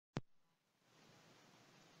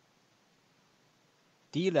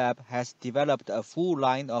DLAB has developed a full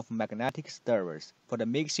line of magnetic stirrers for the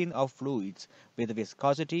mixing of fluids with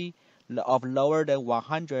viscosity of lower than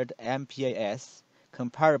 100 MPa,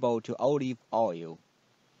 comparable to olive oil.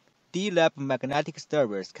 DLAB magnetic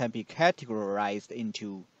stirrers can be categorized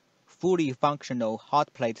into fully functional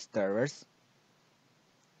hot plate stirrers,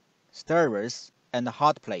 and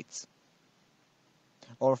hot plates,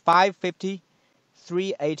 or 550,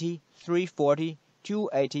 380, 340,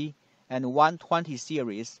 280, and 120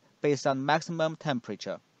 series based on maximum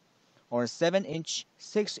temperature, or 7-inch,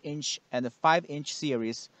 6-inch, and 5-inch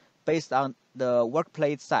series based on the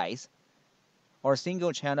workplate size, or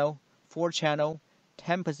single channel, 4-channel,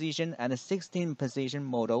 10-position, and 16-position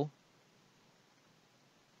model,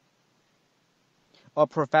 or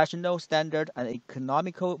professional, standard, and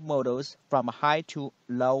economical models from high to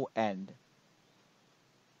low end.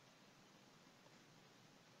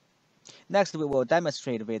 Next, we will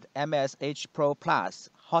demonstrate with MSH Pro Plus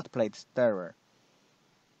hot plate stirrer.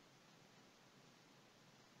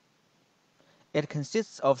 It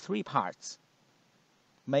consists of 3 parts: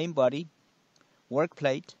 main body, work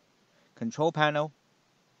plate, control panel,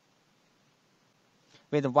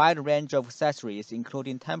 with a wide range of accessories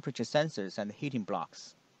including temperature sensors and heating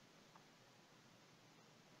blocks.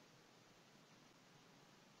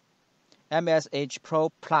 MSH Pro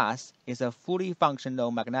Plus is a fully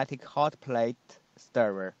functional magnetic hot plate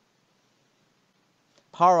stirrer.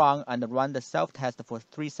 Power on and run the self-test for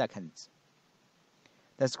 3 seconds.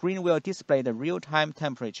 The screen will display the real-time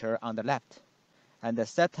temperature on the left and the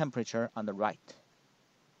set temperature on the right.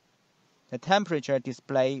 The temperature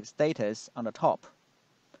display status on the top,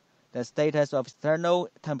 the status of external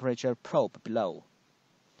temperature probe below.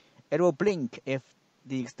 It will blink if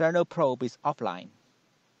the external probe is offline.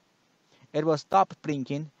 It will stop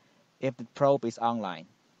blinking if the probe is online.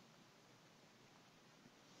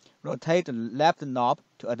 Rotate the left knob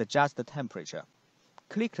to adjust the temperature.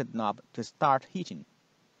 Click the knob to start heating,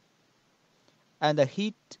 and the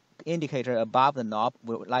heat indicator above the knob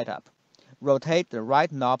will light up. Rotate the right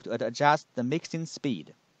knob to adjust the mixing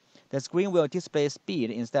speed. The screen will display speed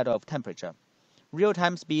instead of temperature,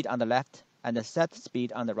 real-time speed on the left, and the set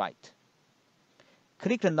speed on the right.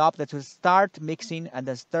 Click the knob to start mixing, and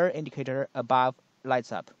the stir indicator above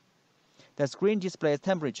lights up. The screen displays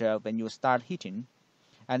temperature when you start heating,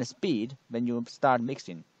 and speed when you start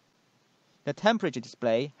mixing. The temperature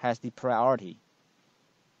display has the priority.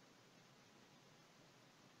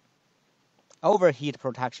 Overheat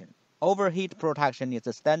protection. Overheat protection is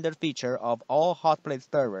a standard feature of all hot plate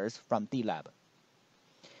stirrers from DLAB.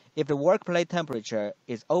 If the workplate temperature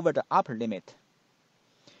is over the upper limit,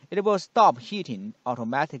 it will stop heating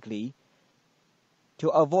automatically to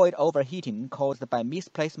avoid overheating caused by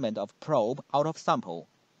misplacement of probe out of sample,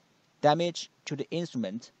 damage to the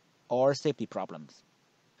instrument, or safety problems.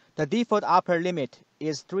 The default upper limit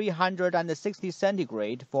is 360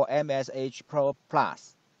 centigrade for MSH Pro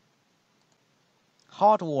Plus.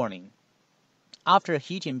 Hot warning. After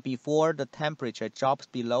heating before the temperature drops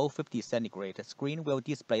below 50 centigrade, the screen will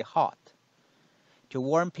display hot to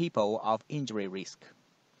warn people of injury risk.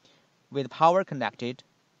 With power connected,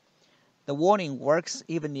 the warning works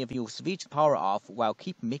even if you switch power off while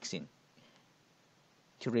keep mixing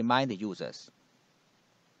to remind the users.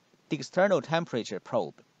 The external temperature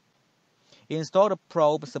probe. Install the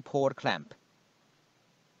probe support clamp.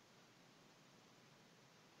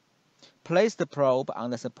 Place the probe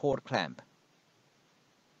on the support clamp.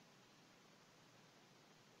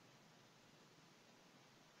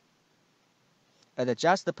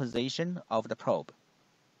 Adjust the position of the probe.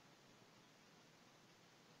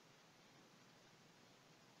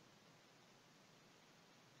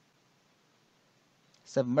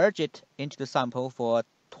 Submerge it into the sample for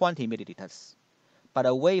 20 milliliters, but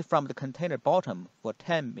away from the container bottom for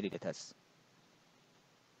 10 milliliters.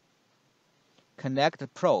 Connect the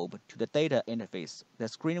probe to the data interface. The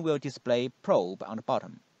screen will display probe on the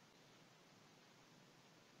bottom.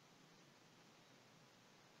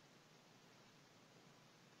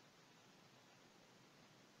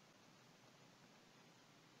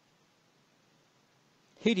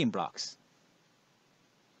 Heating blocks.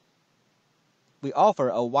 We offer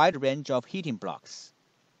a wide range of heating blocks,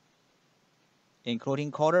 including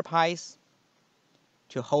quarter pies,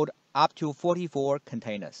 to hold up to 44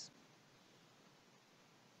 containers.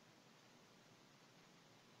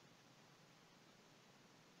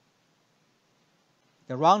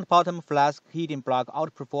 The round bottom flask heating block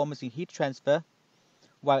outperforms in heat transfer,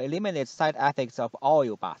 while eliminates side effects of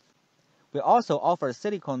oil bath. We also offer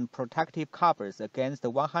silicone protective covers against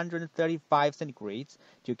 135 centigrades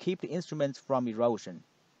to keep the instruments from erosion.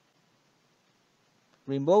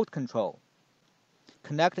 Remote control.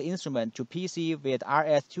 Connect the instrument to PC with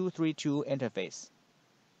RS-232 interface.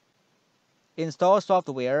 Install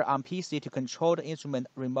software on PC to control the instrument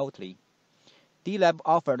remotely. DLAB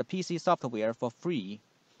offered PC software for free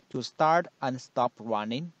to start and stop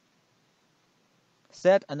running.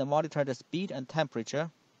 Set and monitor the speed and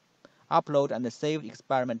temperature. Upload and save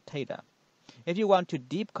experiment data. If you want to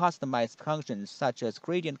deep customize functions such as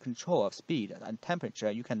gradient control of speed and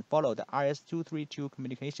temperature, you can follow the RS-232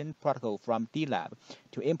 communication protocol from DLAB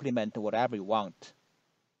to implement whatever you want.